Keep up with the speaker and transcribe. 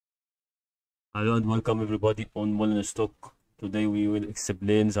Hello and welcome everybody on MULN stock. Today we will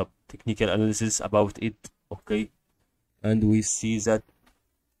explain the technical analysis about it, okay? And we see that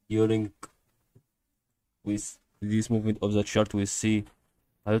during with this movement of the chart, we see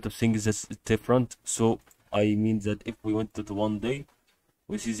a lot of things that's different. So I mean that if we went to the 1 day,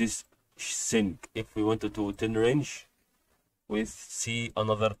 we see this thing. If we went to 10 range, we see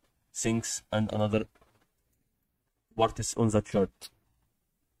another things and another parts on the chart.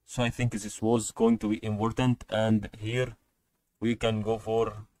 So I think this was going to be important, and here we can go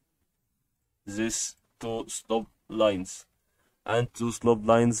for this two slope lines, and two slope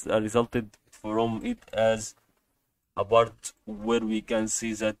lines are resulted from it as a part where we can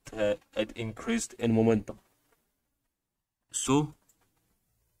see that it increased in momentum. So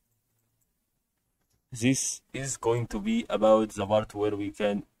this is going to be about the part where we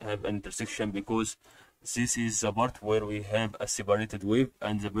can have an intersection, because this is the part where we have a separated wave,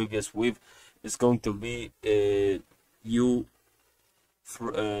 and the previous wave is going to be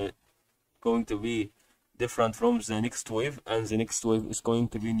going to be different from the next wave, and the next wave is going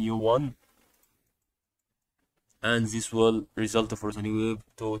to be new one, and this will result for the new wave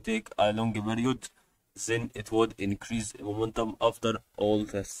to take a long period. Then it would increase momentum after all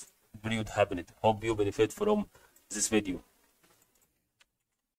this period happened. Hope you benefit from this video.